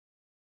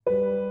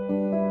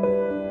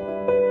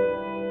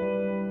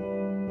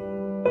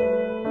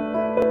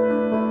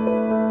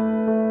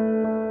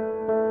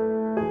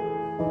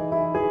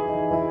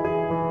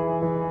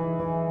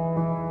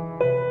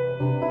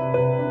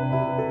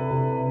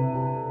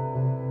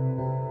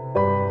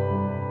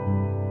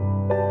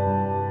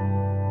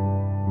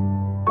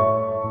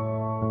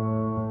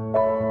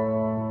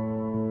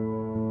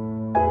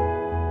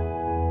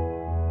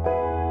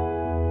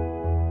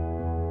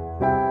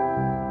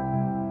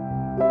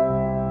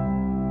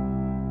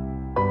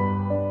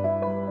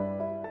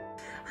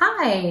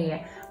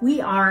Hi,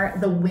 we are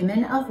the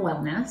Women of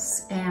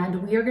Wellness,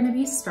 and we are going to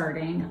be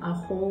starting a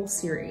whole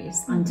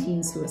series on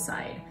teen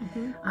suicide.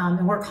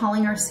 And we're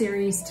calling our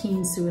series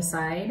Teen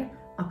Suicide,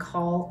 a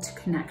call to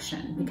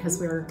connection, because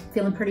we're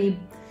feeling pretty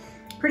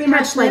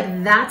much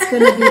like that's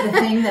going to be the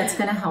thing that's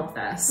going to help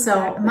us.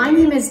 So my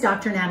name is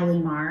Dr. Natalie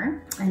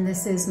Marr, and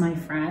this is my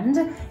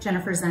friend,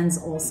 Jennifer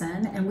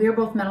Zenz-Olson, and we are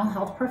both mental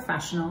health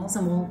professionals,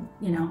 and we'll,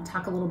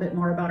 talk a little bit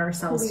more about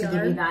ourselves to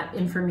give you that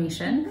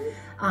information.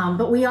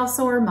 But we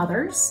also are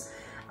mothers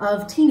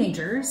of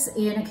teenagers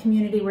in a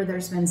community where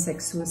there's been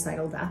 6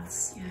 suicidal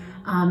deaths.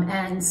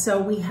 And so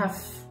we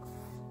have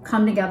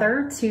come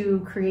together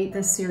to create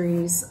this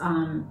series,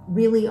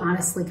 really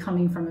honestly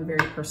coming from a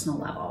very personal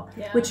level,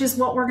 which is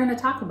what we're going to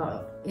talk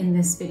about in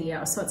this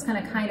video. So it's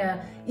going to kind of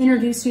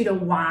introduce you to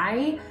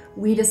why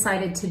we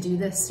decided to do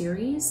this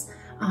series,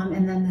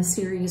 and then the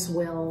series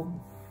will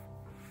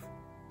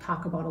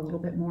talk about a little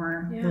bit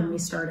more when we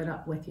start it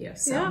up with you.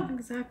 So. Yeah,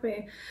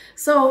 exactly.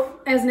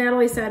 So as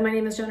Natalie said, my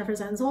name is Jennifer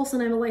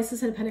Zenz-Olson. I'm a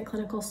licensed independent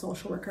clinical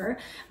social worker.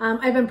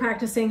 I've been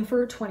practicing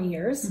for 20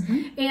 years,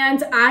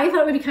 and I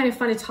thought it would be kind of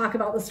fun to talk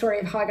about the story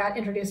of how I got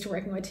introduced to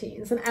working with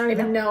teens. And I don't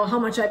even know how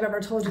much I've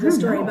ever told you this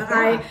story,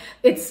 but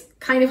it's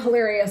kind of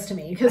hilarious to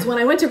me, because when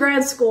I went to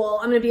grad school,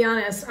 I'm going to be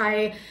honest,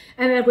 I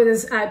ended up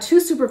with 2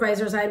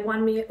 supervisors. I had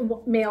one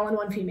male and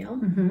one female.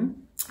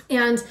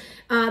 And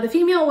the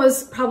female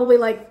was probably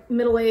like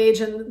middle age,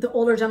 and the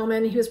older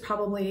gentleman, he was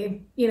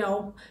probably,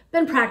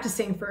 been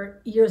practicing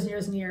for years and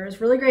years and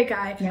years. Really great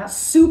guy,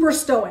 super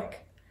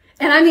stoic.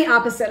 And I'm the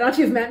opposite. I don't know if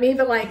you've met me,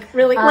 but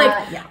really,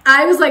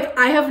 I was like,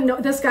 I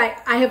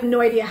have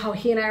no idea how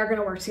he and I are going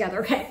to work together.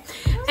 Okay.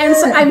 And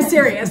so I'm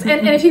serious.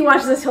 And if he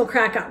watches this, he'll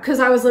crack up, because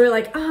I was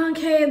literally like, oh,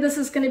 okay, this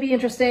is going to be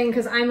interesting,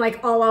 because I'm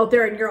like all out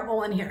there and you're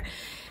all in here.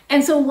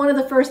 And so one of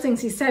the first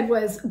things he said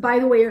was, by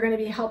the way, you're going to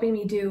be helping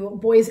me do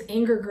boys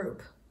anger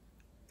group.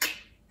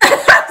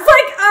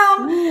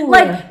 I was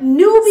like,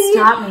 newbie.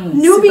 Stop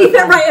me. Newbie,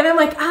 right. And I'm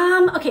like,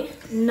 okay,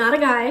 not a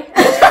guy.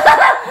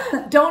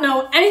 Don't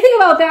know anything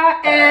about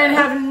that, and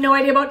have no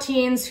idea about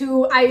teens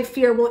who I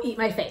fear will eat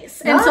my face.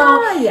 And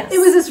it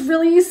was this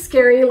really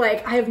scary,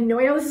 I have no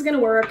idea how this is going to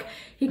work.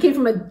 He came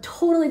from a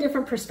totally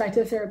different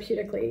perspective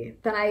therapeutically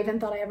than I even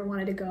thought I ever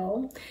wanted to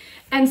go.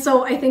 And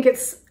so I think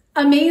it's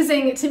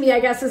amazing to me,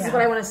 I guess this is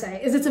what I want to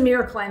say, is it's a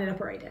miracle I ended up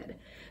where I did,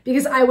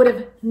 because I would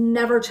have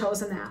never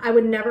chosen that. I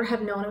would never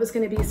have known it was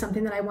going to be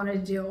something that I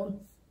wanted to do.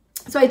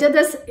 So I did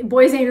this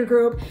boys anger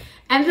group,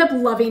 ended up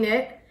loving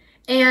it,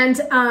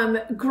 and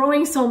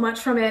growing so much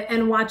from it,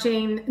 and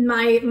watching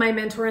my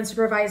mentor and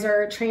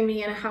supervisor train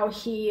me in how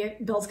he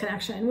builds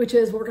connection, which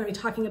is what we're going to be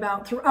talking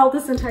about throughout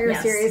this entire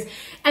series.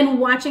 And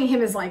watching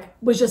him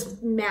was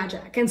just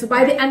magic. And so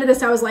by the end of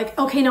this, I was like,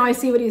 okay, now I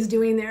see what he's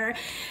doing there.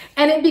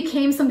 And it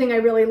became something I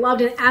really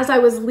loved. And as I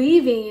was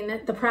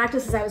leaving the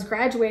practice, as I was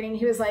graduating,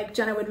 he was like,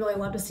 Jen, I would really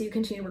love to see you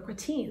continue to work with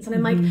teens. And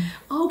I'm like,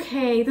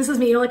 okay, this is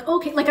me.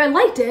 Okay, I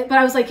liked it, but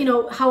I was like,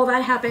 how will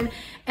that happen?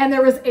 And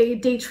there was a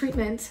day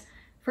treatment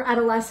for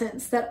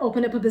adolescents that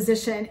opened up a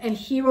position, and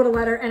he wrote a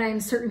letter, and I'm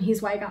certain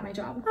he's why I got my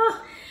job.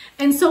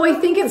 And so I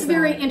think it's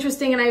very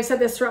interesting, and I've said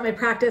this throughout my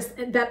practice,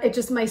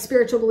 that my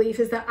spiritual belief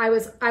is that I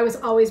was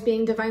always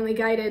being divinely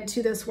guided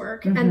to this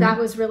work. And that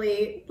was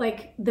really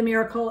the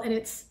miracle in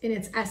its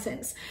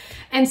essence.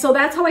 And so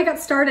that's how I got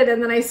started.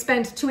 And then I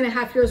spent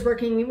 2.5 years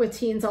working with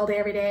teens all day,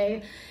 every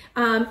day.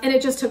 And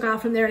it just took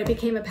off from there, and it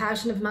became a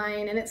passion of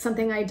mine, and it's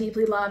something I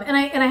deeply love. And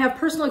I have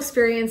personal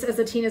experience as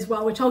a teen as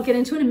well, which I'll get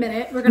into in a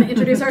minute. We're going to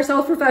introduce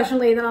ourselves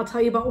professionally, and then I'll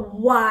tell you about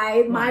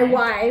why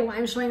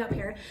I'm showing up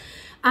here.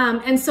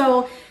 And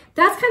so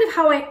that's kind of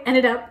how I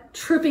ended up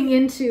tripping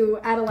into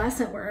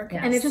adolescent work.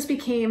 And it just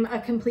became a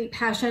complete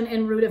passion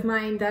and root of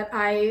mine that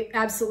I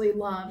absolutely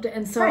loved.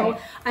 And so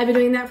I've been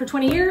doing that for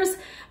 20 years.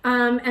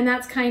 And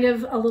that's kind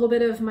of a little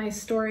bit of my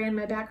story and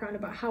my background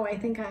about how I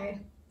think I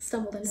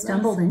stumbled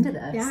into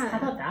this. Yeah. How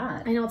about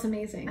that? I know, it's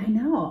amazing. I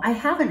know. I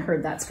haven't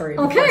heard that story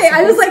before. Okay. So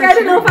I was like, I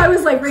didn't know if I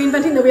was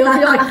reinventing the wheel.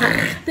 You're like,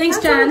 thanks,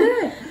 Jen.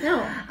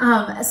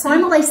 No. So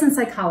I'm a licensed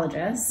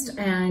psychologist,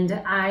 and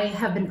I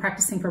have been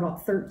practicing for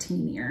about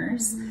 13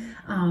 years,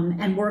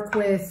 and work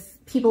with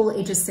people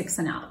ages 6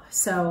 and up.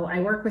 So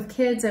I work with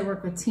kids, I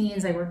work with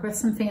teens, I work with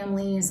some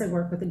families, I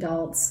work with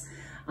adults.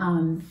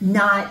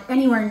 Not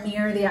anywhere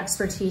near the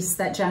expertise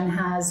that Jen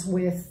has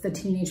with the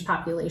teenage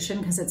population,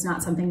 because it's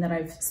not something that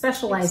I've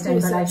specialized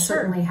in, but I've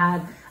certainly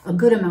had a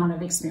good amount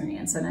of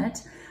experience in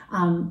it,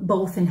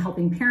 both in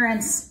helping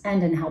parents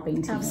and in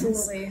helping teens.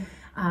 Absolutely.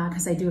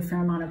 Because I do a fair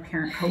amount of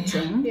parent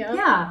coaching.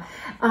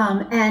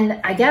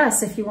 And I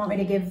guess if you want me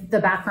to give the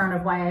background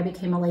of why I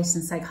became a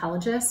licensed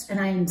psychologist, and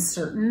I am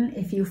certain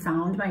if you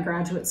found my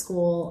graduate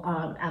school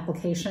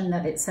application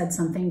that it said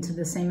something to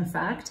the same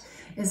effect,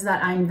 is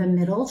that I'm the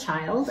middle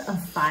child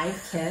of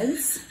 5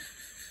 kids.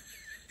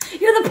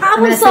 You're the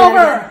problem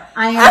solver.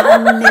 I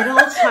am the middle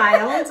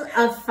child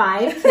of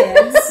 5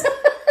 kids.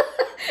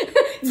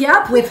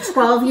 With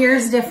 12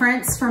 years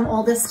difference from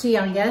oldest to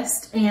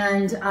youngest.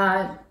 And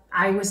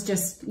I was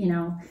just, you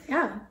know,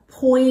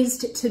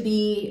 poised to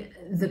be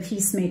the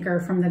peacemaker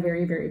from the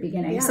very, very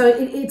beginning. So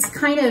it's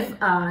kind of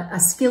a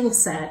skill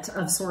set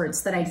of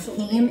sorts that I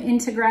came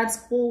into grad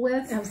school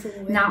with,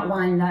 not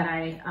one that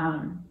I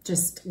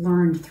just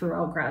learned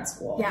throughout grad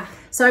school.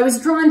 So I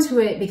was drawn to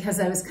it because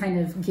I was kind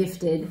of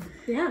gifted.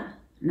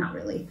 Not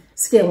really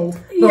skilled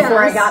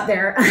before I got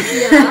there.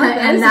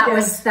 And that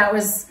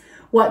was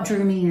what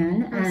drew me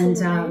in.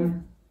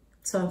 And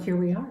so here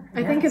we are.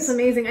 I think it's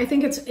amazing. I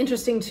think it's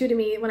interesting too to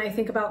me when I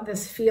think about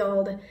this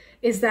field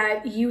is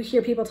that you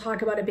hear people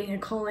talk about it being a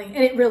calling,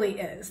 and it really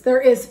is. There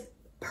is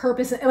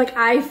purpose. Like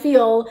I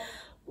feel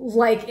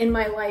like in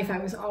my life I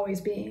was always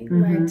being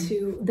led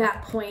to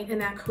that point in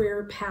that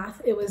career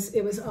path. It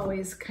was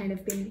always kind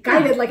of being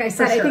guided. Like I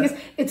said, I think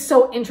it's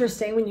so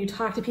interesting when you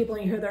talk to people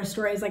and you hear their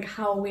stories, like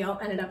how we all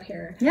ended up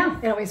here.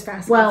 It always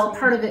fascinates me.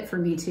 Part of it for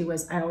me too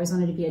was I always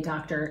wanted to be a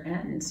doctor,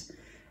 and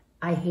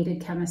I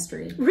hated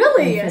chemistry.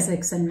 Really? And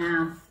physics and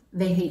math.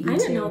 They hate me too. I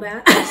didn't know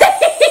that.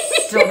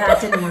 Still,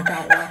 that didn't work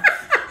out well.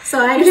 So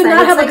I did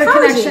not have a good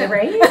connection,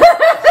 right?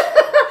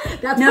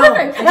 That's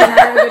perfect. I did not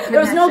have a good connection.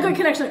 There was no good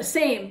connection.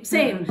 Same.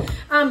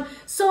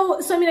 So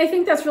I mean, I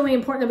think that's really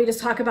important that we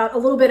just talk about a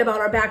little bit about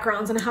our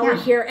backgrounds and how we're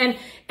here. And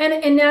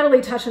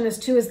Natalie touched on this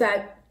too, is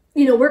that,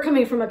 you know, we're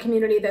coming from a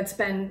community that's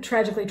been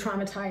tragically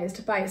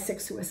traumatized by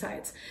 6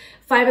 suicides,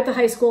 5 at the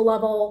high school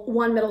level,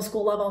 1 middle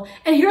school level.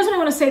 And here's what I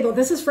want to say though,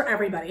 this is for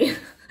everybody.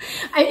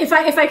 If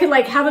I could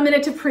like have a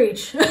minute to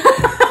preach.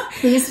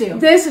 Please do.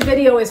 This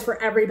video is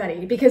for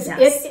everybody because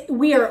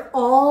we are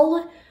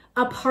all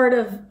a part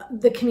of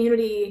the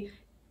community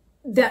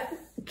that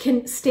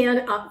can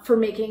stand up for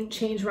making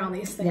change around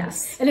these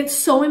things. And it's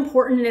so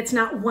important, and it's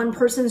not one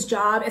person's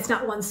job. It's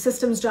not one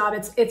system's job.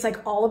 It's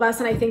like all of us.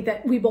 And I think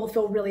that we both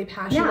feel really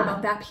passionate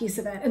about that piece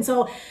of it. And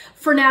so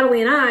for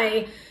Natalie and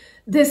I,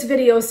 this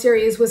video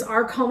series was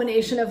our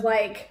culmination of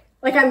like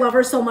I love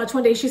her so much.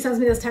 One day she sends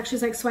me this text.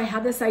 She's like, so I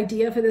had this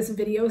idea for this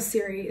video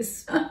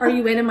series. Are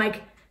you in? I'm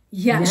like,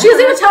 yeah. She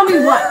doesn't even tell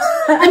me what.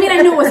 I mean,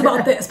 I knew it was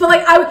about this, but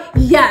like, I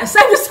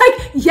was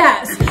like,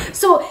 yes.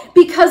 So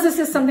because this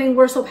is something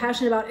we're so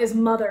passionate about as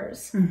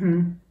mothers,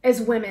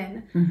 as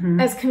women,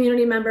 as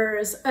community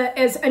members,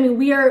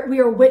 we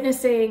are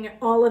witnessing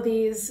all of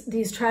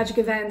these tragic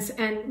events,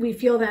 and we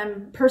feel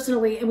them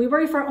personally, and we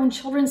worry for our own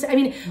children. I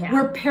mean,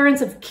 we're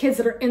parents of kids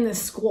that are in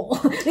this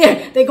school.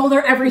 They go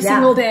there every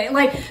single day.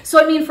 Like,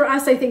 so I mean, for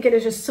us, I think it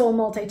is just so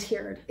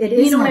multi-tiered. It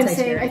is, you know what I'm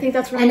saying? I think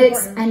that's really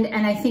important.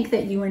 And I think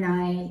that you and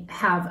I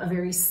have a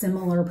very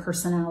similar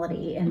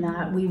personality in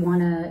that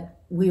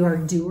we are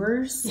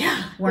doers.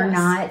 We're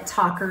not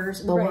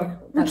talkers. Well,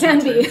 we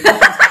can be.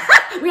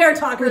 We are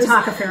talkers. We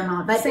talk a fair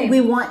amount, but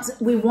we want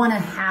to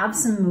have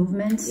some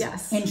movement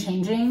in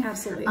changing.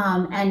 Absolutely.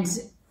 And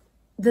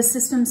the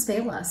systems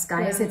fail us,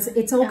 guys. It's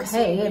okay.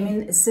 Absolutely. I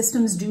mean,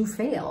 systems do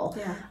fail.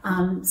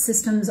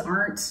 Systems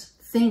aren't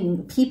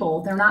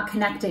people. They're not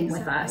connecting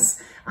with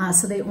us.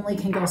 So they only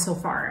can go so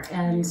far.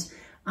 And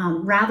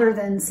rather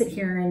than sit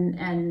here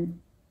and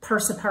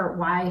parse apart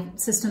why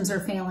systems are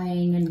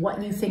failing and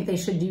what you think they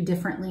should do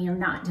differently or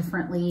not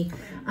differently,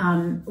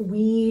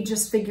 we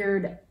just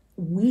figured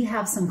we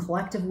have some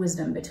collective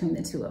wisdom between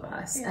the two of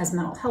us as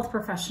mental health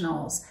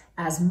professionals,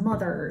 as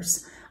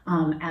mothers,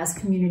 as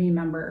community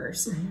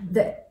members,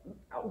 that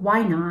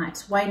why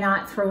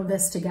not throw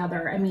this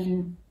together? I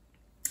mean,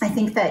 I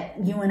think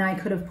that you and I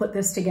could have put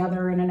this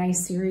together in a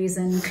nice series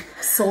and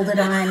sold it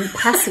on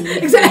Pessy.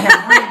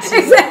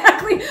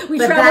 Exactly. We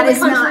travel the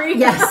country.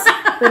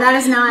 But that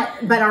is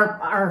not, but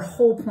our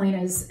whole point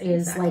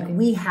is like,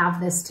 we have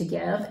this to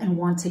give and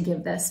want to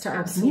give this to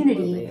our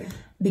community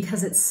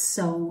because it's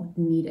so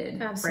needed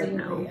right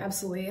now.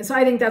 Absolutely. And so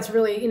I think that's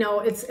really, you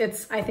know,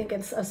 I think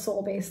it's a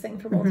soul-based thing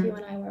for both you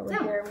and I, why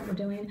we're here and what we're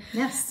doing.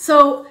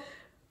 So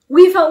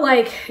we felt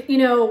like, you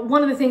know,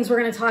 one of the things we're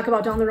going to talk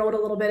about down the road a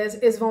little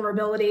bit is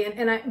vulnerability.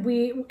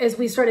 As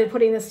we started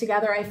putting this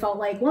together, I felt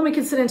like when we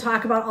could sit and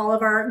talk about all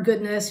of our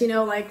goodness, you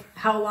know, like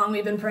how long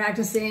we've been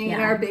practicing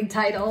and our big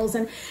titles,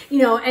 and, you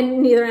know,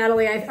 and neither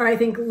Natalie or I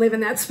think live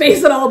in that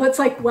space at all, but it's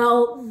like,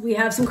 well, we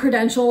have some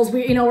credentials.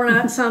 We're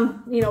not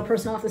some, you know,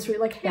 person off the street,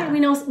 like, hey, we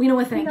know a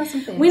thing.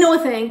 We know a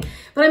thing.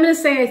 But I'm going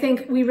to say, I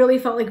think we really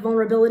felt like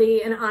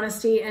vulnerability and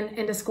honesty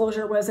and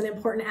disclosure was an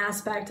important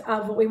aspect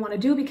of what we want to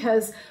do,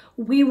 because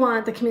we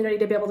want the community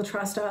to be able to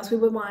trust us. We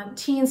would want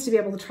teens to be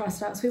able to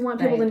trust us. We want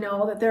people to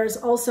know that there's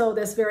also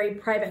this very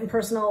private and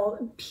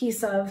personal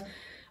piece of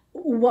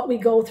what we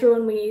go through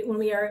when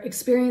we are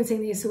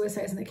experiencing these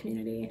suicides in the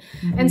community.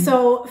 And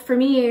so for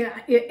me,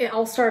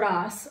 I'll start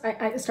off.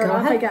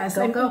 I guess.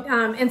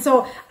 And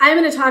so I'm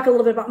going to talk a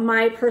little bit about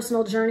my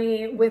personal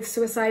journey with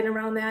suicide and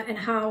around that and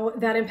how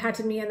that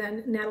impacted me, and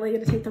then Natalie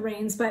going to take the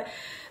reins. But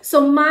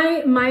so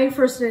my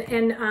first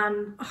and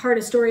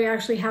hardest story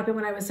actually happened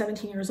when I was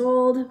 17 years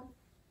old.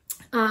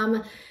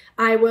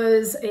 I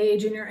was a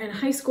junior in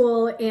high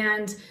school,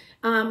 and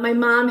my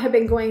mom had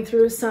been going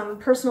through some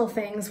personal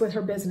things with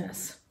her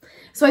business.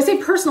 So I say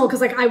personal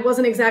because like I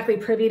wasn't exactly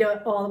privy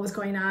to all that was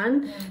going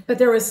on, but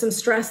there was some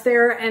stress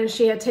there, and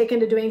she had taken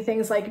to doing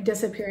things like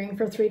disappearing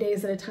for 3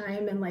 days at a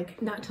time and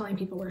like not telling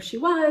people where she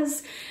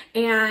was.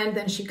 And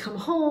then she'd come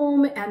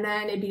home and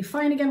then it'd be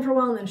fine again for a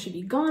while and then she'd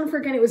be gone for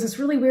again. It was this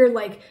really weird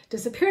like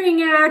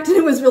disappearing act, and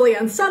it was really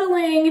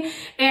unsettling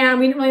and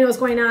we didn't really know what was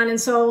going on.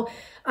 And so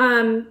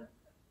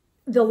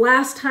the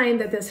last time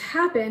that this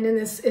happened in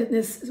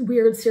this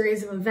weird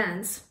series of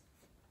events,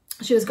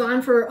 she was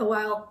gone for a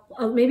while,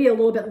 maybe a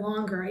little bit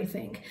longer, I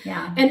think.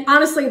 Yeah. And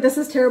honestly, this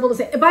is terrible to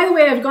say. By the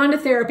way, I've gone to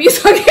therapy,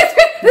 so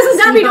this is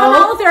not me going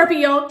all therapy,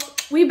 yo.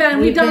 We've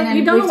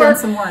done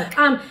some work.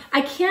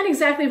 I can't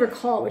exactly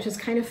recall, which is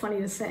kind of funny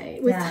to say.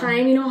 With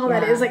time, you know how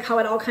that is, like how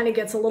it all kind of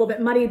gets a little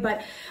bit muddied.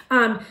 But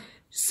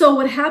so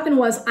what happened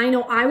was, I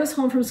know I was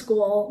home from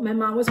school. My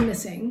mom was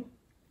missing.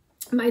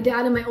 My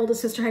dad and my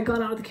oldest sister had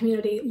gone out of the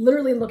community,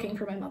 literally looking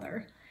for my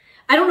mother.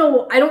 I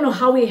don't know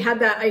how we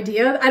had that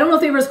idea. I don't know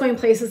if they were just going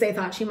places they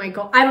thought she might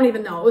go. I don't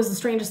even know. It was the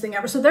strangest thing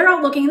ever. So they're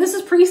out looking, and this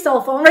is pre-cell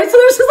phone, right? So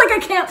there's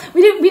just like,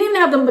 we didn't even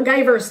have the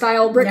MacGyver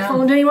style brick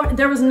phones anymore.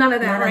 There was none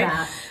of that,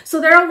 right?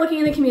 So they're out looking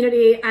in the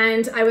community,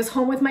 and I was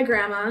home with my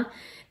grandma,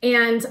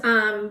 and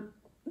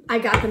I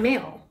got the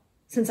mail.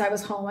 Since I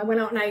was home, I went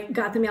out and I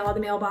got the mail out of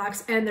the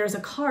mailbox, and there's a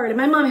card. And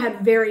my mom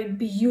had very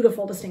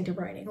beautiful, distinctive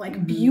writing,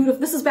 like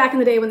beautiful. This is back in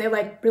the day when they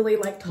like really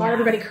like taught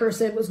everybody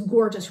cursive. It was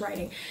gorgeous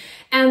writing.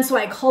 And so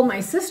I called my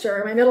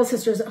sister. My middle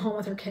sister's at home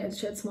with her kids.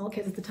 She had small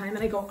kids at the time. And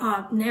I go,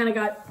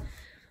 Nan,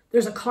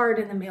 there's a card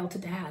in the mail to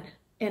Dad,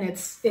 and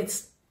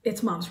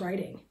it's Mom's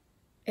writing.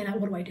 And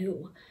what do I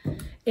do?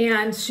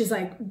 And she's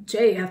like,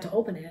 Jay, you have to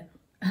open it.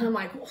 And I'm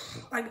like,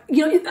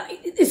 you know,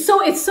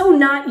 it's so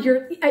not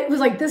your, it was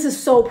like, this is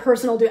so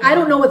personal, dude. I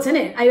don't know what's in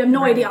it. I have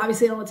no idea.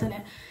 Obviously I don't know what's in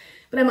it.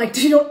 But I'm like,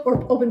 do you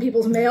don't open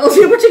people's mails,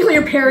 you know, particularly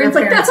your parents.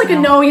 Like, that's like a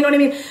no, you know what I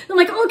mean? And I'm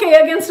like,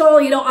 okay, against all,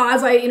 you know,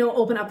 odds, I, you know,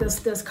 open up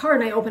this card,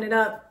 and I open it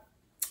up.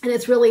 And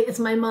it's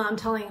my mom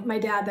telling my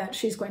dad that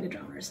she's going to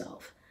drown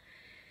herself.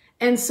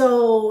 And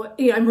so,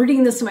 you know, I'm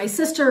reading this to my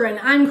sister, and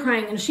I'm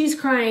crying and she's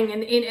crying,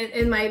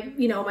 and my,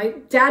 you know, my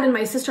dad and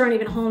my sister aren't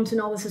even home to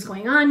know this is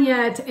going on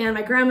yet. And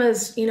my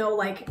grandma's, you know,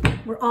 like,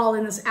 we're all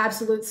in this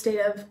absolute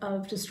state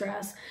of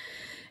distress.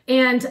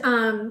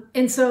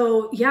 And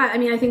so, yeah, I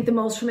mean, I think the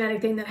most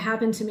traumatic thing that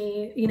happened to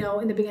me, you know,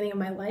 in the beginning of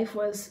my life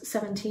was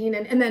 17.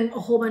 And then a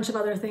whole bunch of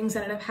other things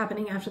ended up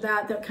happening after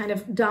that kind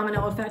of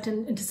domino effect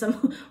into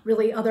some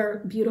really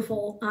other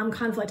beautiful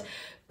conflict.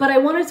 But I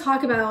want to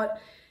talk about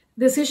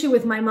this issue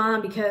with my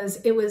mom because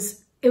it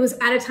was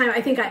at a time,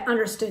 I think I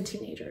understood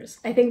teenagers.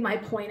 I think my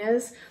point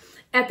is,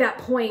 at that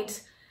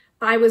point,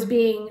 I was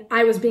being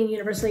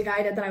universally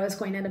guided that I was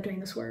going to end up doing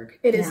this work.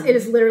 It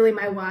is literally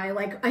my why.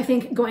 Like, I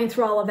think going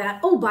through all of that.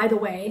 Oh, by the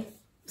way,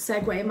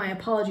 segue, my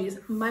apologies.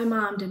 My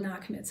mom did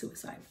not commit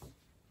suicide.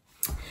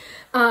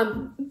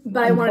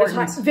 But I wanted to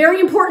talk, very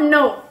important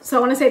note. So I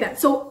want to say that.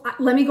 So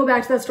let me go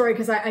back to that story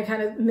because I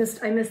kind of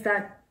missed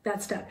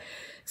that step.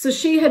 So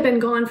she had been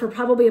gone for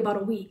probably about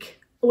a week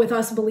with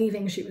us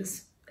believing she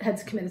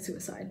had committed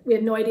suicide. We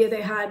had no idea.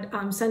 They had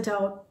sent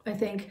out, I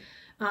think,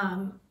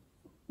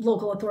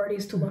 local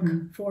authorities to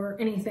look for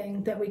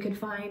anything that we could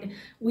find.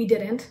 We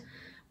didn't.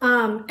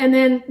 And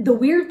then the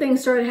weird thing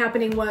started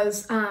happening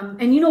was,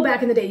 and you know,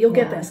 back in the day, you'll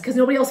get this because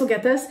nobody else will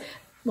get this.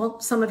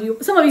 Well, some of you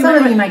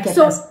might get this.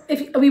 So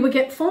if we would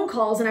get phone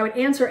calls and I would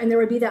answer and there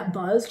would be that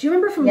buzz. Do you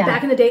remember from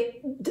back in the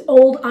day,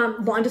 old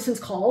long distance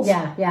calls?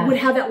 Yeah. Would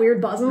have that weird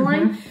buzz on the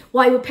line.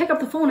 Well, I would pick up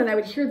the phone and I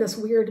would hear this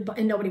weird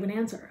and nobody would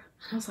answer.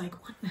 I was like,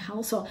 what the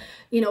hell? So,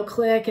 you know,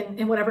 click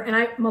and whatever. And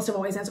I must have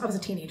always answered. I was a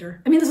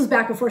teenager. I mean, this was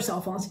back before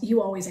cell phones.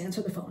 You always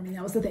answer the phone. I mean,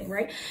 that was the thing,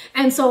 right?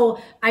 And so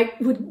I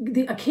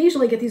would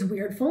occasionally get these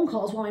weird phone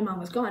calls while my mom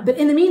was gone. But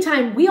in the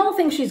meantime, we all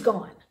think she's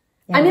gone.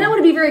 Yeah. I mean, I want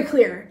to be very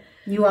clear.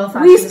 You all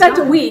thought we spent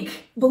a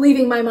week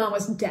believing my mom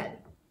was dead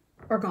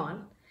or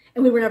gone.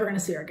 And we were never going to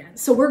see her again.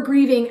 So we're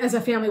grieving as a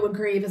family would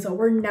grieve as though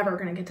we're never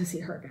going to get to see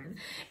her again.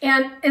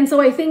 And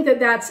so I think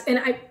that's,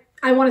 and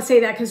I want to say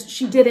that because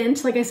she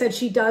didn't, like I said,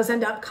 she does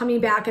end up coming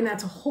back, and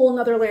that's a whole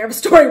nother layer of a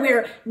story we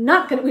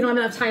don't have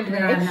enough time today.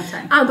 We don't have enough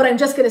time. But I'm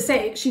just going to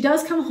say she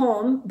does come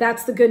home.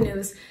 That's the good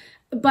news.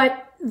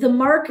 But the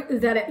mark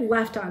that it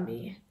left on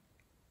me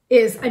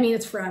is, I mean,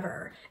 it's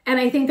forever. And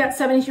I think that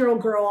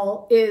 17-year-old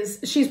girl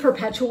she's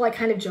perpetual. I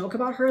kind of joke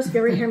about her. So if you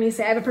ever hear me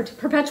say I have a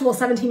perpetual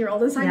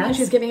 17-year-old inside me, and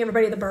she's giving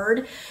everybody the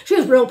bird. She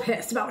was real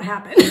pissed about what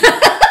happened.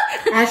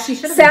 As she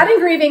should have sad and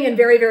grieving and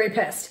very, very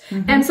pissed.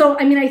 And so,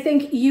 I mean, I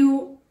think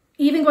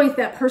even going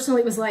through that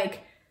personally, it was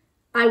like,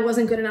 I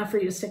wasn't good enough for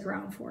you to stick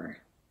around for.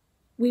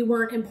 We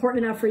weren't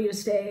important enough for you to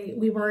stay.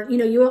 We weren't,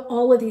 you have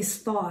all of these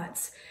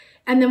thoughts.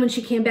 And then when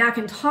she came back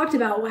and talked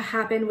about what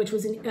happened, which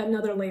was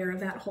another layer of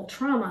that whole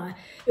trauma,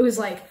 it was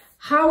like,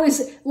 how is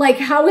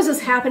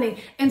this happening?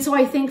 And so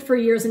I think for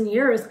years and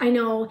years, I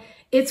know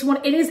it's one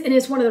of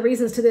the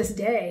reasons to this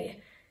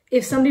day,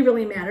 if somebody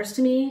really matters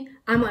to me,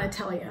 I'm going to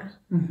tell you.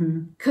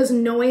 Because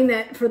knowing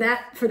that for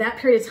that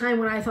period of time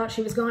when I thought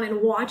she was gone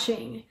and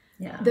watching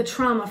the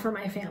trauma for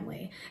my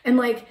family, and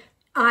like,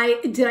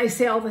 did I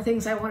say all the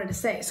things I wanted to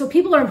say? So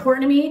people are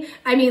important to me.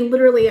 I mean,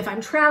 literally, if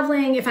I'm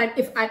traveling, if I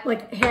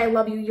like, hey, I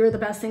love you. You're the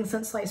best thing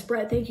since sliced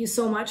bread. Thank you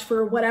so much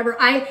for whatever.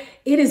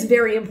 It is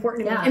very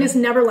important to me, and it's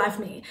never left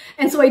me.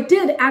 And so I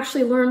did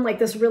actually learn like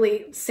this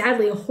really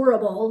sadly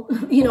horrible,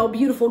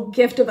 beautiful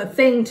gift of a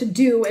thing to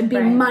do and be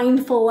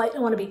mindful. I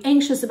don't want to be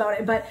anxious about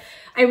it, but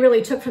I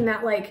really took from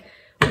that, like,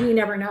 we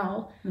never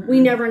know.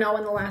 We never know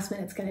when the last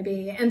minute's going to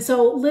be. And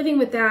so living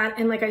with that,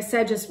 and like I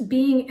said, just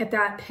being at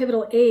that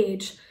pivotal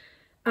age,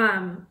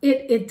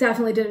 it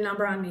definitely did a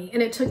number on me.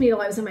 And it took me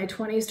till I was in my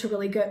 20s to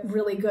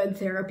really good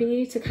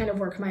therapy to kind of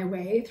work my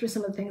way through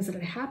some of the things that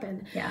had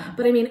happened. Yeah.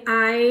 But I mean,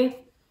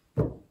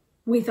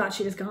 we thought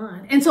she was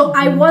gone. And so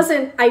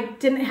I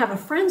didn't have a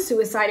friend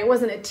suicide. It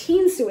wasn't a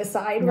teen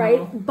suicide,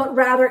 right? But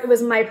rather it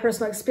was my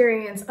personal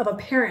experience of a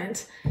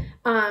parent,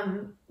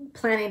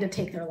 planning to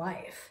take their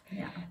life.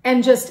 Yeah.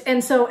 And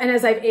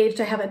as I've aged,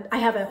 I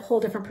have a whole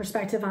different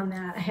perspective on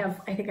that.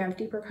 I think I have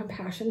deeper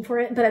compassion for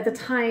it. But at the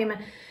time,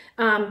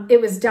 it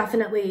was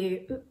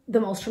definitely the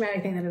most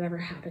traumatic thing that had ever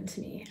happened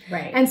to me.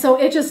 Right. And so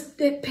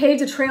it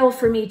paved a trail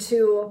for me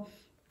to,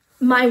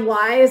 my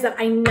why is that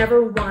I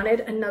never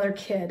wanted another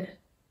kid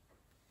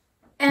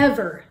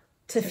ever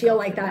to feel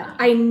like that.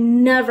 I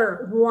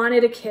never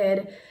wanted a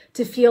kid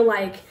to feel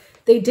like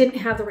they didn't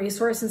have the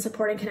resource and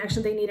support and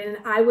connection they needed. And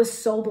I was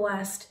so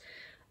blessed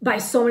by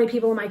so many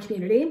people in my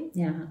community.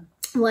 Yeah.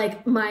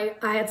 Like I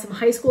had some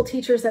high school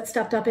teachers that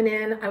stepped up and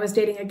in. I was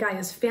dating a guy,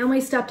 his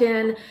family stepped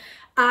in.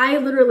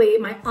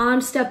 My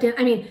aunt stepped in.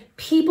 I mean,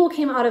 people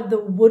came out of the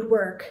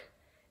woodwork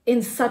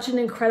in such an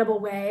incredible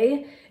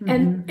way.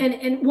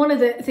 And one of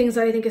the things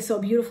that I think is so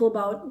beautiful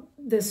about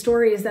this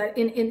story is that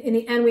in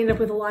the end, we ended up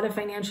with a lot of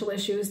financial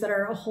issues that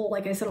are a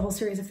whole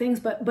series of things.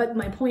 But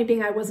my point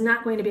being, I was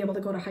not going to be able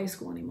to go to high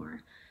school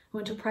anymore. I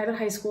went to a private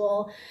high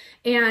school,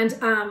 and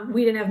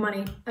we didn't have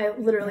money.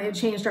 It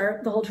changed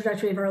the whole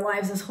trajectory of our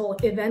lives. This whole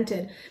event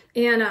did.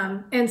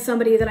 And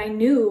somebody that I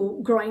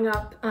knew growing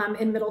up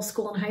in middle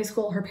school and high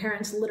school, her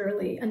parents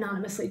literally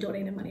anonymously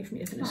donated money for me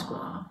to finish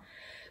school.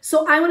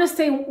 So I want to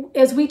say,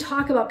 as we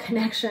talk about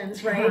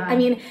connections, right? I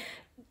mean,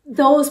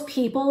 those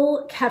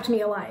people kept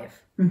me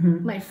alive.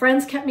 My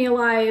friends kept me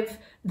alive.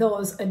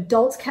 Those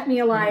adults kept me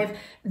alive.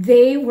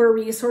 They were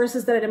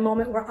resources that at a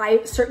moment where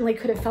I certainly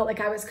could have felt like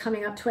I was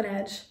coming up to an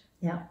edge,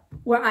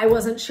 where I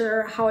wasn't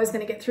sure how I was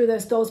going to get through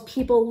this, those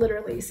people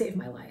literally saved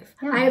my life.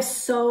 I have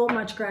so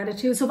much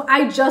gratitude. So if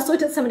I just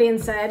looked at somebody and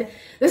said,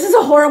 this is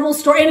a horrible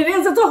story, and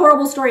it's a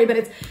horrible story,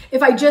 but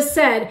if I just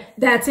said,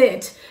 that's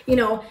it,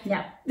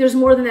 there's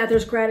more than that.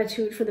 There's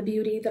gratitude for the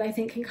beauty that I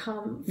think can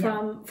come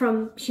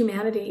from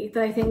humanity,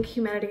 that I think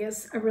humanity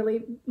is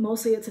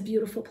mostly it's a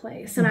beautiful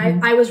place. And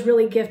I was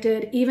really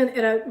gifted, even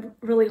at a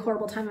really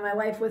horrible time in my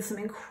life, with some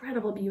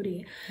incredible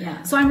beauty.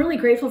 Yeah. So I'm really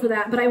grateful for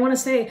that. But I want to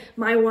say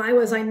my why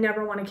was I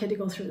never want a kid to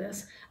go through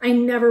this. I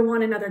never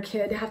want another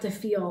kid to have to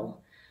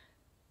feel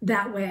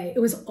that way. It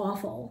was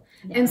awful.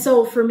 Yeah. And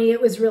so for me,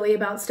 it was really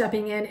about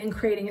stepping in and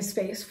creating a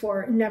space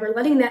for never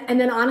letting that. And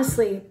then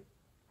honestly,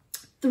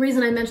 the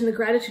reason I mentioned the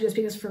gratitude is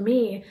because for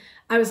me,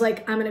 I was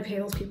like, I'm going to pay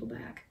those people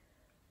back.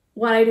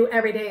 What I do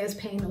every day is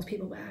paying those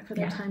people back for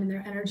their time and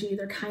their energy,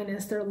 their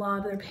kindness, their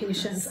love, their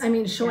patience. I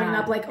mean, showing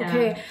up like,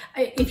 okay,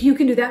 if you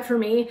can do that for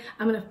me,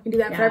 I'm going to do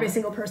that for every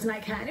single person I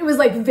can. It was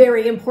like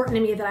very important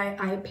to me that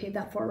I paid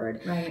that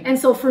forward. Right. And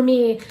so for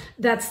me,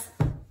 that's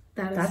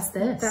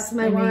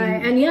my why.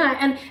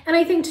 And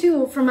I think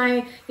too, for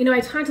my,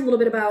 I talked a little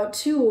bit about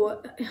too,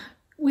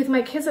 with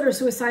my kids that are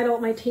suicidal,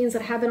 my teens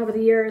that have been over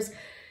the years,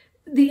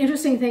 the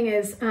interesting thing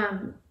is,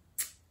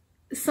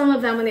 some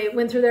of them, when they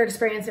went through their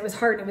experience, it was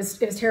hard, and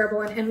it was terrible.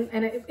 And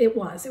it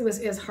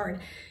was hard.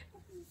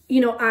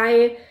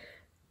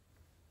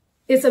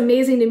 It's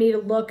amazing to me to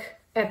look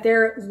at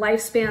their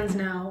lifespans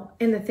now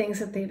and the things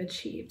that they've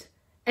achieved.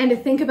 And to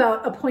think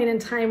about a point in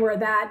time where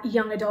that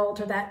young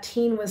adult or that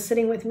teen was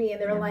sitting with me and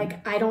they were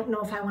like, I don't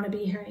know if I want to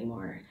be here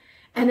anymore.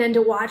 And then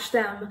to watch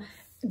them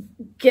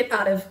get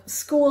out of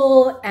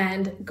school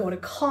and go to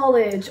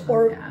college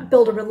or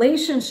build a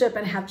relationship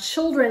and have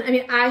children. I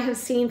mean, I have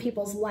seen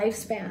people's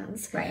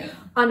lifespans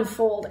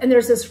unfold. And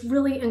there's this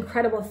really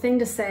incredible thing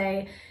to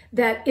say,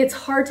 that it's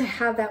hard to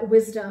have that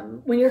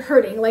wisdom when you're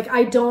hurting. Like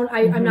I'm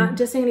not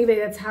dissing anybody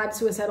that's had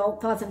suicidal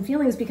thoughts and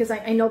feelings, because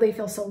I know they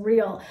feel so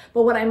real.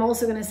 But what I'm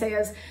also going to say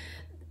is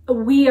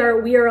we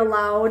are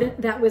allowed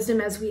that wisdom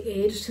as we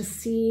age to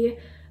see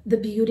the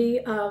beauty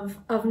of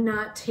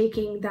not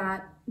taking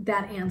that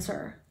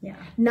answer,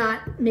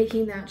 not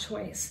making that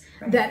choice.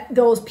 That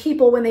those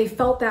people, when they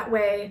felt that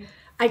way,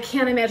 I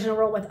can't imagine a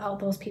world without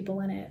those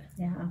people in it.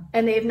 Yeah.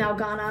 And they've now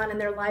gone on and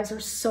their lives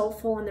are so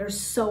full and they're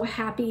so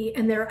happy.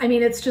 And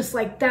it's just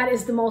like, that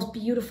is the most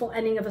beautiful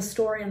ending of a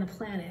story on the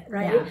planet.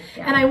 Right. Yeah.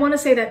 Yeah. And I want to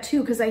say that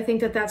too, because I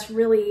think that that's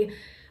really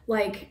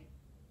like,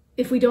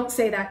 if we don't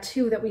say that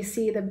too, that we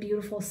see the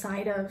beautiful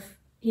side of,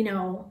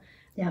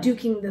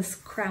 duking this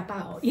crap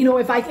out. You know,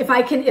 if I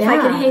can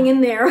hang in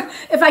there,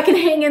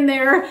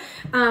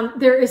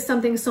 there is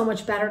something so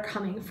much better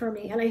coming for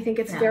me. And I think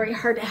it's very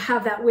hard to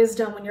have that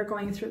wisdom when you're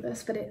going through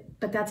this,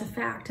 but that's a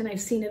fact. And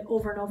I've seen it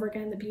over and over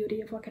again, the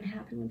beauty of what can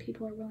happen when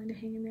people are willing to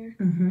hang in there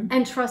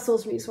and trust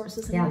those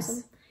resources and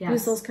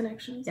use those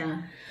connections.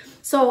 Yeah.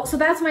 So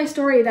that's my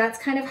story. That's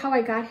kind of how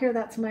I got here.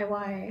 That's my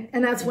why.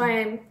 And that's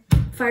why I'm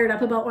fired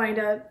up about wanting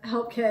to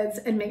help kids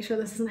and make sure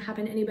this doesn't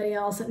happen to anybody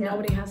else, that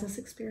nobody has this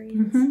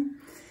experience.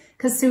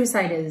 Because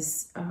suicide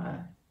is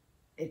a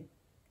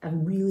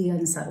really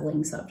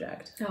unsettling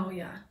subject. Oh,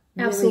 yeah.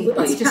 Really,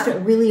 absolutely. It's just a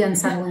really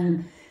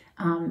unsettling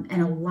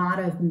and a lot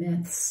of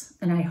myths.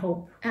 And I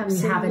hope we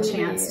have a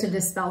chance to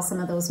dispel some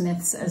of those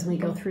myths as we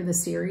go through the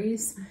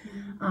series.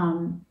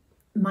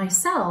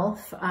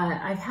 Myself,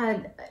 I've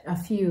had a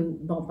few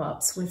bump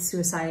ups with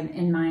suicide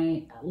in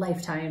my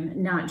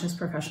lifetime, not just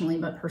professionally,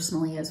 but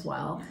personally as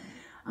well.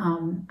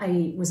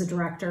 I was a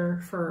director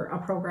for a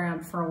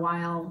program for a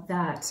while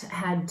that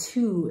had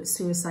 2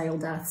 suicidal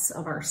deaths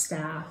of our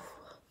staff,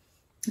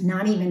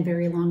 not even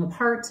very long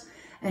apart,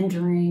 and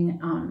during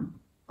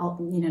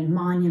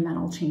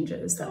monumental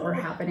changes that were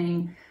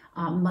happening,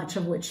 much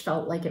of which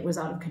felt like it was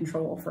out of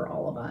control for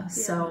all of us.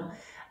 Yeah. So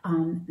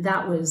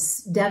that was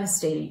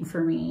devastating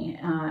for me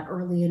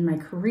early in my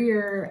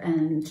career,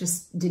 and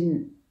just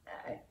didn't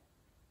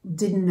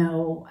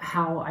know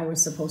how I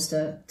was supposed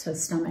to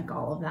stomach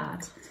all of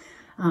that.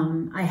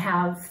 I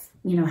have,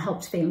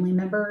 helped family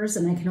members,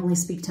 and I can only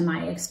speak to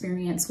my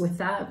experience with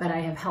that, but I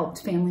have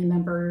helped family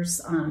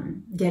members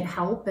get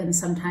help, and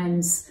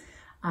sometimes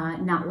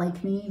not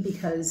like me,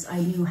 because I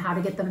knew how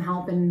to get them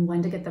help and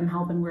when to get them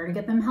help and where to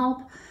get them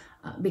help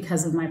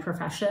because of my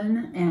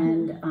profession.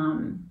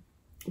 And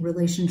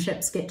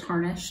relationships get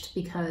tarnished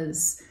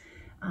because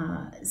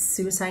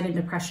suicide and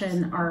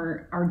depression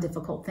are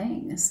difficult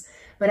things.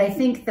 But I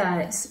think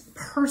that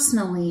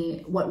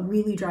personally, what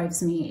really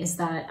drives me is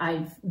that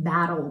I've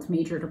battled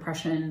major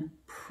depression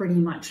pretty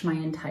much my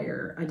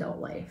entire adult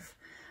life.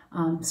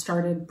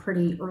 Started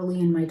pretty early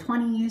in my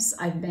 20s.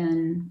 I've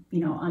been,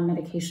 on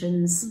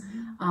medications,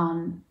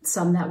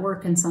 some that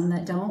work and some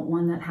that don't,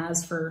 one that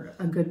has for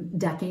a good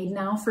decade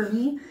now for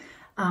me.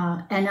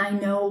 And I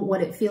know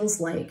what it feels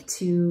like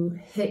to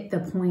hit the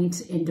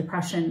point in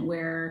depression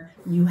where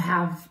you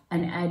have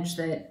an edge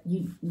that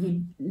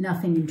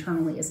nothing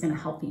internally is going to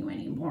help you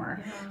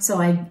anymore. Yeah. So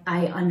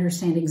I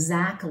understand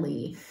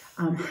exactly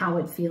how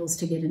it feels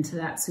to get into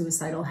that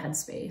suicidal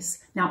headspace.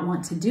 Not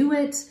want to do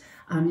it.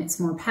 It's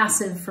more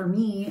passive for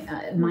me.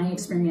 My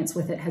experience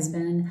with it has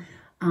been,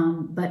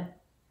 but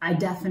I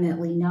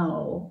definitely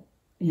know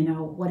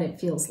what it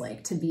feels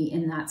like to be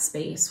in that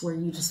space where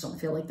you just don't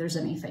feel like there's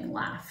anything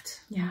left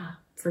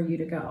for you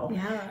to go.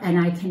 Yeah. And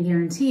I can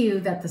guarantee you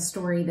that the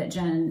story that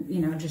Jen,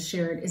 just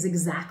shared is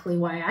exactly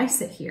why I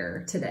sit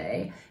here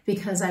today,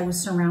 because I was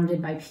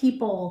surrounded by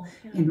people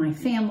in my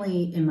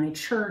family, in my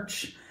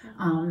church,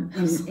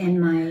 in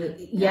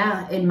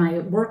my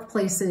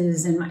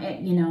workplaces, and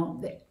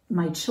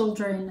my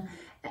children.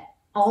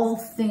 All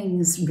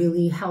things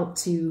really help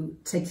to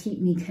keep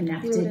me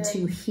connected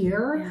to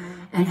here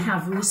and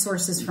have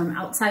resources from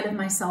outside of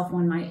myself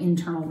when my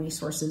internal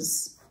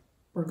resources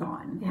were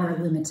gone or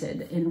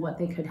limited in what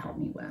they could help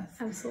me with.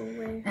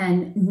 Absolutely.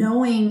 And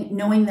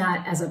knowing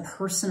that as a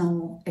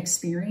personal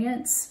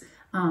experience,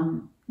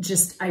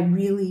 I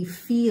really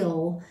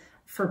feel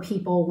for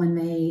people when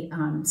they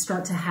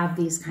start to have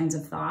these kinds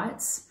of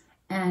thoughts.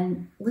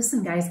 And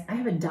listen, guys, I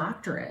have a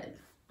doctorate.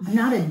 I'm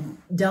not a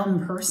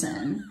dumb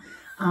person.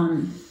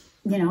 I'm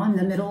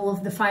the middle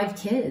of the 5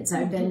 kids.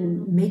 I've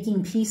been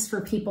making peace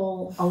for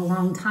people a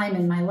long time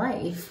in my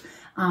life.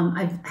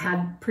 I've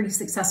had pretty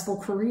successful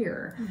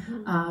career,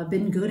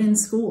 been good in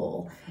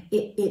school.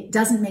 It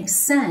doesn't make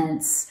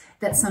sense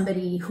that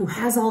somebody who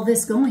has all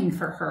this going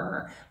for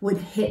her would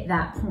hit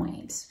that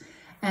point.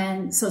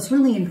 And so it's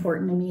really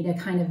important to me to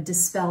kind of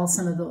dispel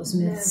some of those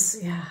myths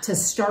to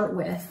start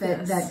with,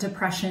 that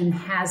depression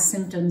has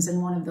symptoms,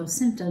 and one of those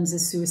symptoms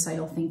is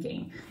suicidal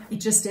thinking. It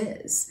just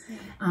is.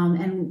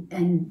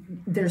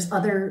 And there's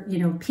other,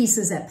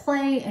 pieces at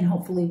play, and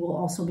hopefully we'll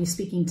also be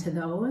speaking to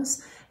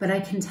those. But I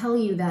can tell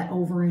you that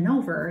over and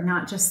over,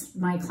 not just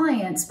my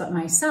clients, but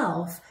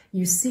myself,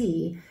 you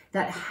see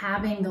that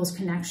having those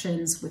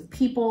connections with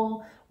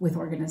people, with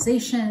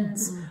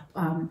organizations,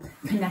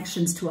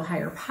 connections to a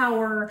higher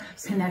power,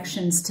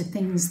 connections to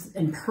things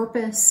and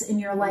purpose in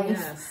your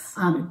life,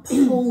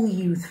 pull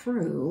you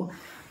through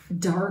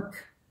dark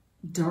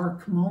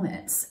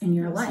moments in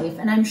your life.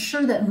 And I'm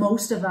sure that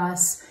most of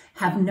us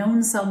have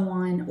known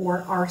someone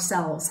or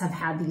ourselves have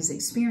had these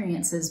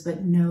experiences,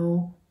 but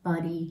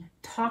nobody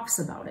talks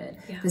about it.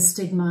 The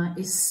stigma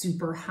is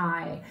super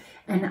high.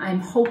 And I'm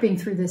hoping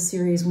through this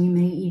series, we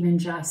may even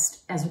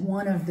just, as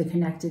one of the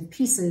connective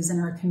pieces in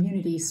our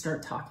community,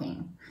 start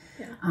talking,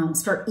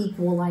 start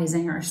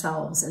equalizing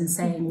ourselves and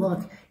saying,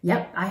 look,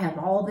 yep, I have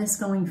all this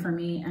going for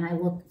me. And I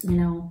look,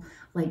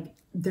 like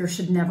there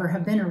should never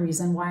have been a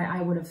reason why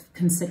I would have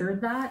considered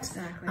that.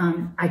 Exactly.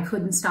 I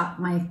couldn't stop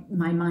my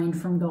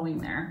mind from going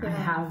there. I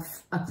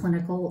have a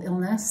clinical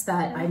illness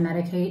that I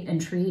medicate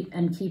and treat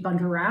and keep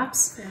under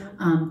wraps.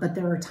 But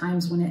there are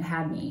times when it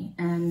had me,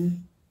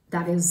 and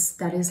that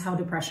is how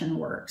depression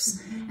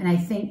works. And I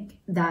think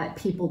that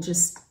people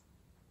just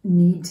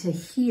need to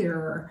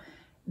hear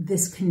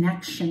this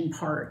connection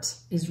part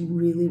is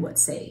really what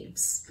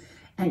saves.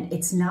 And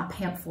it's not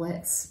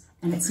pamphlets,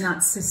 and it's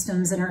not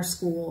systems in our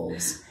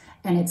schools,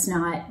 and it's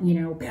not, you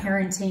know,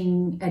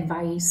 parenting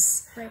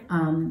advice.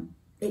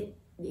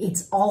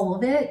 It's all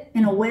of it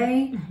in a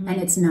way,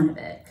 and it's none of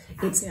it.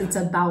 It's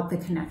about the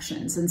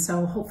connections. And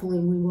so hopefully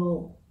we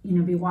will, you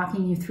know, be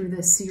walking you through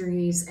this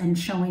series and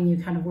showing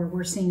you kind of where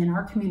we're seeing in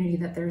our community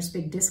that there's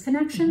big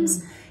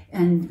disconnections,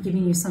 and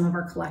giving you some of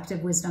our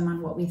collective wisdom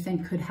on what we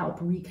think could help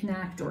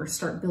reconnect or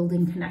start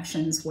building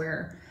connections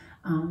where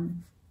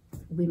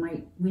we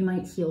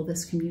might heal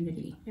this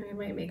community. And we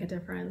might make a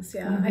difference.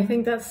 Yeah. I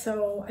think that's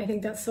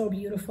so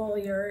beautiful.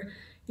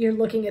 You're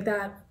looking at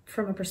that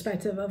from a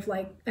perspective of,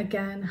 like,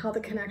 again, how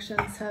the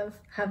connections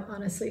have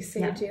honestly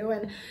saved you.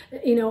 And,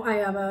 you know, I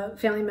have a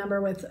family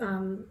member with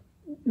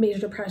major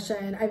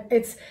depression.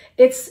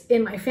 It's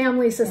in my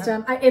family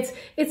system.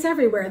 It's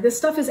everywhere. This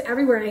stuff is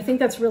everywhere. And I think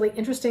that's really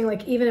interesting.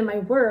 Like, even in my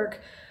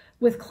work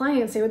with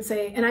clients, they would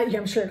say, and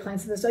I'm sure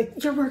clients say this,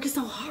 like, your work is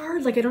so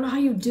hard. Like, I don't know how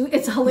you do it.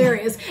 It's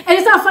hilarious. And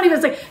it's not funny,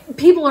 but it's like,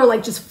 people are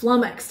like just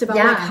flummoxed about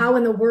like, how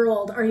in the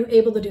world are you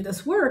able to do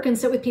this work and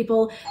sit with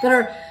people that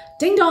are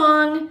ding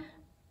dong,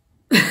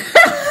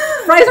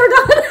 fries are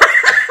done.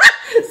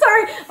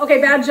 Sorry. Okay,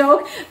 bad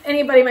joke.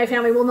 Anybody in my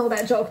family will know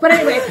that joke. But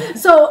anyway,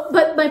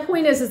 but my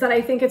point is that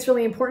I think it's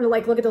really important to,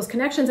 like, look at those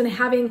connections, and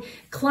having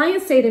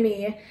clients say to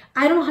me,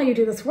 I don't know how you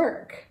do this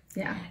work.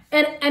 Yeah.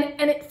 And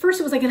at first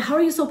it was like, and how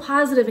are you so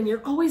positive, and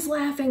you're always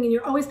laughing, and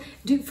you're always,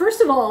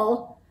 first of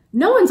all,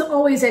 no one's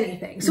always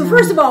anything. So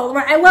first of all,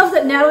 I love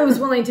that Natalie was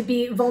willing to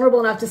be vulnerable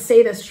enough to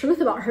say this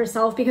truth about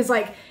herself, because,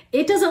 like,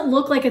 it doesn't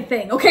look like a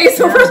thing. Okay.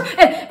 So first,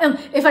 and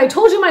if I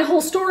told you my whole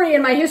story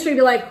and my history, you'd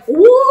be like,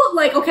 whoa,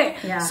 like, okay.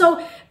 Yeah.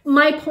 So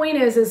my point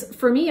is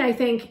for me, I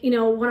think, you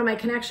know, one of my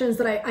connections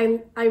that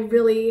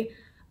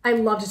I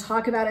love to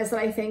talk about is that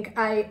I think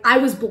I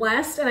was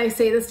blessed, and I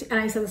say this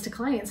to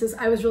clients, is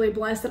I was really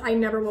blessed that I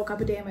never woke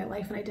up a day in my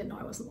life and I didn't know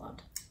I wasn't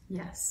loved.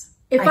 Yes.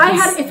 If I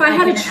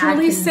had to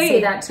truly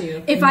say that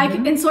too. If I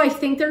can, and so I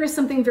think there is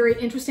something very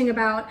interesting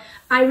about,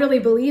 I really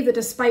believe that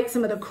despite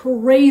some of the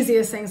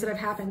craziest things that have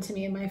happened to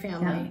me and my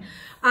family,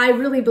 I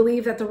really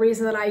believe that the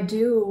reason that I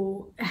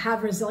do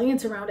have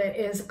resilience around it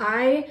is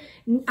I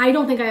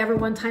don't think I ever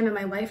one time in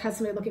my life had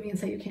somebody look at me and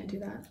say, you can't do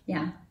that.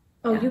 Yeah.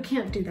 Oh, you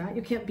can't do that.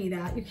 You can't be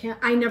that. You can't.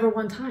 I never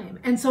one time.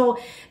 And so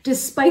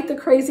despite the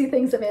crazy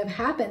things that may have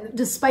happened,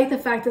 despite the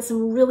fact that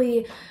some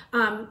really,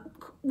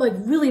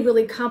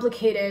 really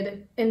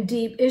complicated and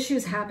deep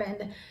issues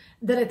happened,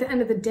 that at the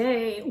end of the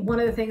day, one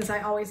of the things I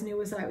always knew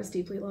was that I was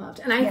deeply loved.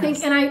 And I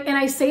think, and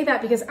I say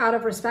that because out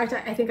of respect,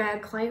 I think I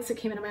had clients that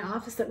came into my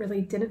office that really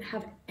didn't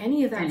have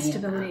any of that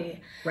stability.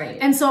 Right.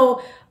 And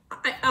so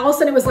all of a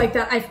sudden it was like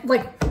that. I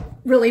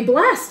really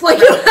blessed, like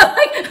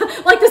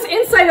this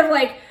insight of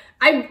like,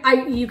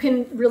 you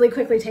can really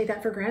quickly take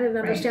that for granted and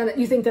understand that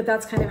you think that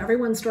that's kind of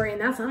everyone's story, and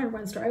that's not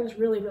everyone's story. I was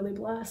really, really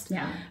blessed.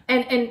 Yeah.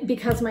 And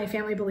because my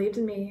family believed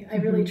in me, I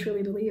really,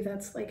 truly believe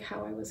that's like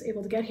how I was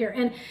able to get here.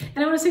 And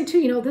I want to say too,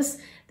 you know, this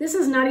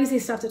is not easy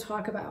stuff to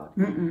talk about.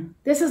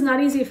 This is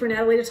not easy for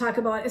Natalie to talk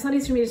about. It's not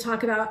easy for me to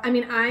talk about. I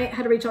mean, I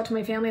had to reach out to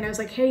my family and I was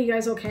like, hey, you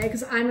guys okay?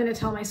 Because I'm going to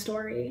tell my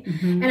story.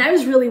 And I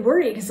was really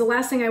worried because the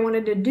last thing I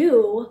wanted to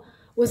do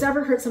was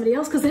ever hurt somebody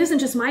else, because it isn't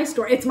just my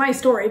story. It's my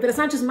story, but it's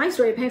not just my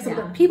story. It impacts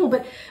other people.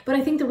 But I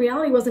think the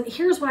reality wasn't.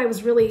 Here's what I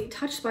was really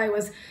touched by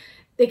was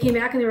they came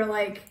back and they were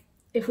like,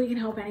 if we can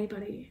help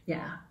anybody,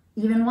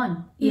 even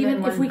one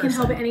if we can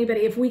help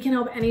anybody, if we can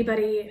help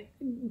anybody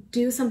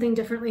do something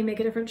differently, make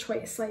a different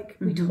choice, like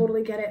we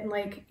totally get it, and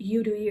like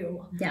you do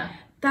you. Yeah.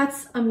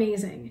 That's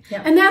amazing.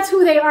 Yep. And that's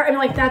who they are. I mean,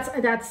 like,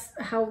 that's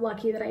how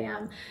lucky that I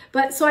am.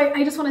 But so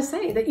I just want to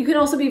say that you can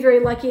also be very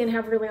lucky and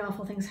have really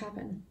awful things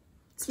happen.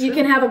 You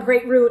can have a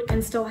great root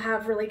and still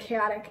have really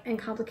chaotic and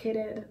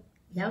complicated,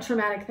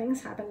 traumatic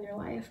things happen in your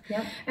life.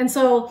 And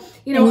so,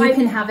 you know, you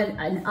can have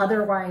an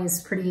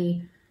otherwise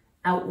pretty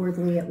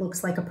outwardly, it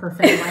looks like a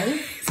perfect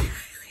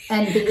life.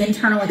 And the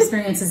internal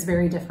experience is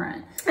very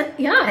different.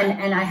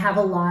 And I have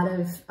a lot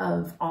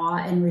of awe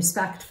and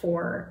respect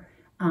for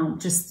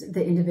just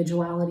the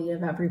individuality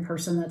of every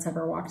person that's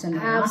ever walked in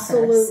my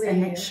office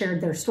and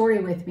shared their story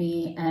with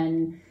me.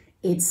 And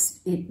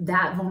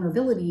that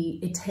vulnerability,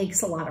 it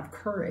takes a lot of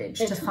courage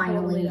to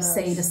finally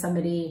say to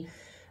somebody,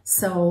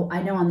 so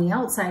I know on the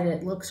outside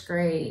it looks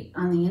great,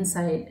 on the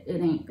inside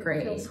it ain't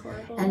great. It feels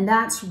horrible. And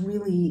that's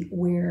really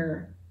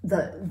where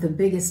the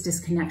biggest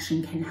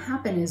disconnection can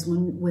happen, is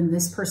when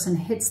this person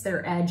hits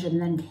their edge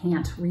and then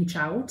can't reach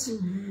out,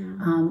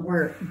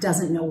 or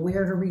doesn't know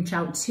where to reach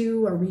out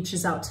to, or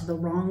reaches out to the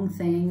wrong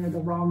thing or the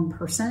wrong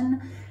person.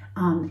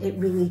 It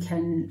really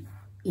can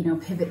you know,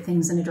 pivot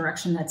things in a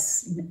direction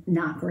that's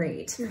not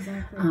great.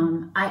 Exactly.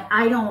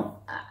 I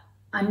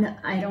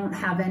don't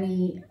have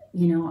any,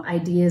 you know,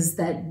 ideas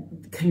that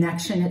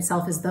connection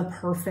itself is the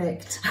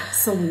perfect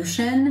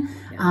solution.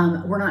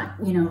 Yeah. We're not,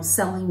 you know,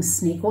 selling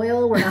snake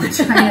oil. We're not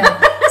trying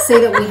to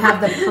say that we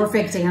have the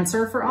perfect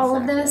answer for all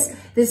of this.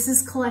 This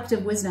is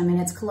collective wisdom, and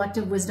it's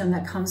collective wisdom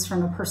that comes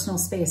from a personal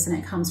space, and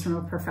it comes from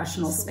a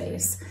professional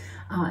space.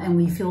 And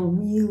we feel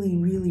really,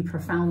 really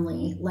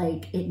profoundly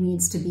like it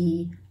needs to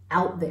be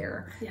out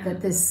there,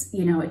 that this,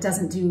 you know, it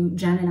doesn't do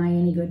Jen and I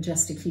any good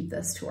just to keep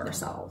this to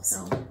ourselves.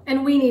 No.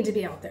 And we need to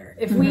be out there.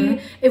 If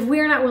we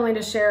are not willing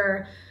to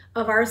share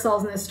of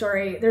ourselves in this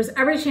story, there's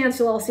every chance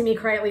you'll all see me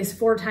cry at least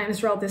 4 times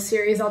throughout this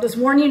series. I'll just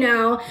warn you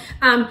now.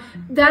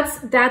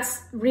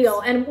 That's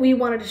real, and we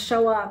wanted to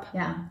show up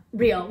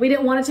real. We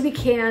didn't want it to be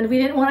canned. We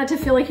didn't want it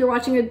to feel like you're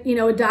watching a, you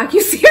know, a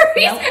docu-series.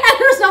 And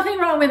there's nothing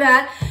wrong with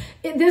that.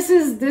 This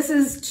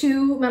is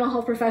 2 mental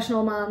health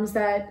professional moms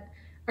that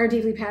are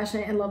deeply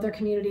passionate and love their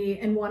community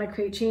and want to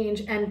create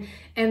change,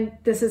 and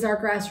this is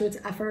our grassroots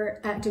effort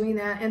at doing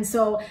that. And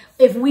so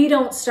if we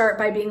don't start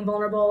by being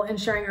vulnerable and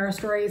sharing our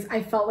stories,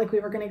 I felt like we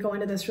were going to go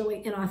into this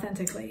really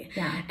inauthentically.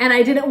 And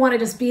I didn't want to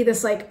just be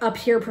this like up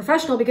here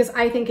professional, because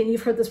I think, and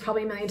you've heard this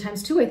probably a million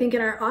times too, I think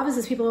in our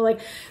offices people are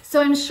like,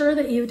 so I'm sure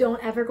that you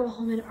don't ever go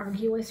home and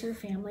argue with your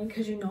family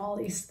because you know all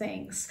these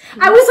things.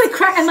 I was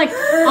like I'm like,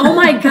 oh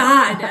my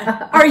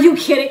God, are you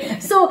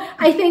kidding? So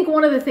I think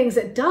one of the things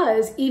it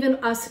does, even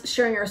us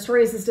sharing our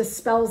stories, is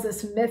dispels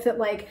this myth that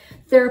like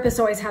therapists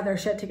always have their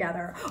shit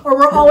together, or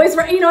we're always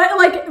right, you know,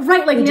 like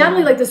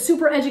Natalie, like the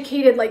super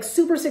educated, like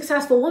super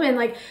successful woman,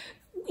 like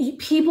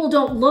people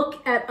don't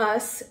look at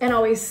us and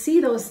always see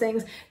those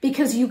things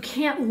because you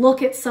can't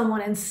look at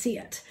someone and see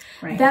it.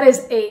 That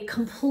is a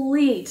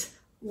complete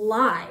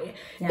lie.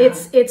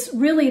 It's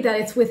really that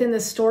it's within the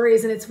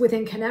stories and it's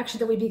within connection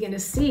that we begin to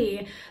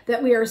see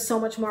that we are so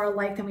much more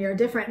alike than we are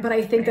different. But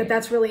I think that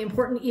that's really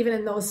important even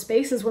in those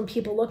spaces when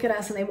people look at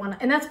us and they want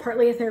to, and that's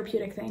partly a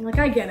therapeutic thing. Like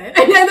I get it.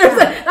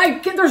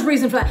 And there's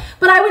reason for that.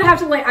 But I would have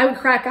to I would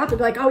crack up and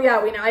be like, oh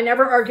yeah, we know I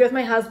never argue with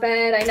my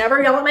husband. I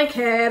never yell at my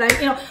kid.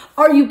 You know,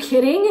 are you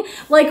kidding?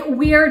 Like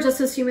we are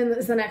just as human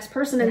as the next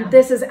person. And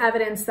this is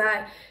evidence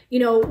that, you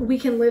know, we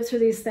can live through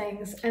these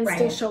things and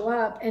still show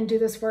up and do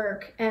this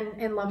work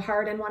and love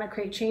hard and want to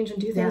create change and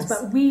do things.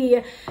 But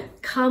we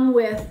come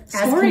with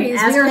stories. We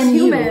are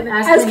human.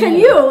 As can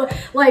you.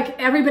 Like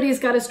everybody's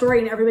got a story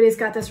and everybody's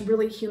got this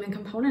really human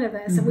component of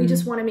this. And we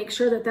just want to make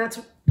sure that that's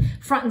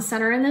front and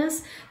center in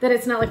this, that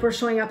it's not like we're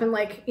showing up in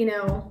like, you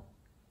know,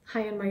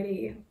 high and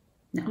mighty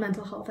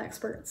mental health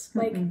experts.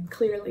 Like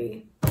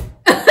clearly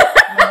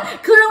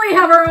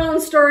have our own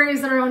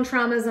stories and our own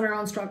traumas and our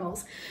own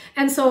struggles.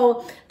 And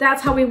so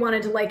that's how we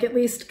wanted to like at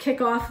least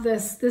kick off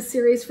this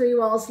series for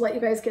you all, to let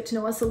you guys get to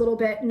know us a little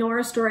bit, know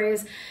our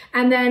stories.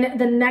 And then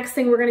the next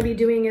thing we're going to be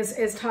doing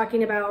is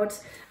talking about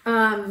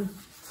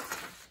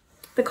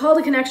the Call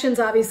to Connection's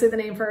obviously the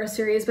name for our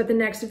series, but the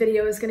next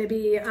video is going to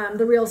be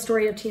the real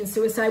story of teen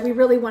suicide. We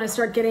really want to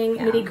start getting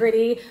nitty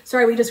gritty.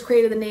 Sorry, we just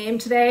created the name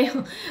today.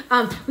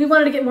 We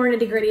wanted to get more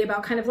nitty gritty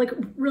about kind of like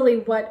really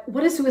what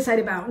is suicide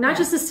about? Not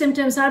just the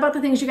symptoms, not about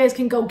the things you guys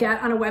can go get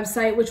on a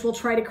website, which we'll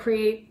try to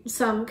create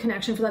some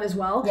connection for that as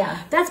well.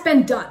 That's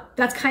been done.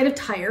 That's kind of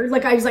tired.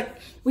 Like I was like,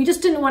 we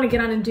just didn't want to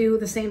get on and do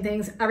the same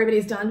things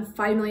everybody's done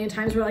 5 million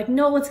times. We're like,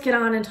 no, let's get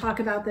on and talk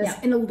about this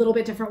in a little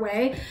bit different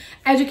way.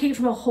 Educate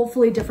from a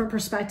hopefully different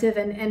perspective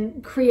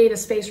and create a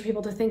space for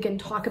people to think and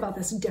talk about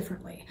this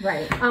differently.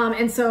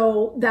 And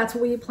so that's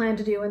what we plan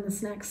to do in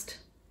this next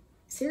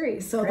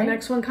series. So the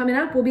next one coming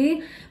up will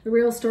be the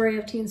real story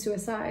of teen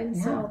suicide.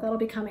 So that'll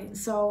be coming.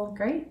 So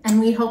great. And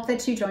we hope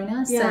that you join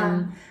us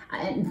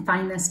and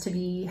find this to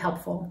be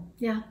helpful.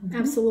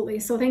 Absolutely.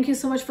 So thank you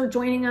so much for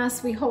joining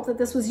us. We hope that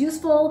this was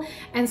useful,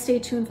 and stay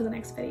tuned for the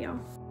next video.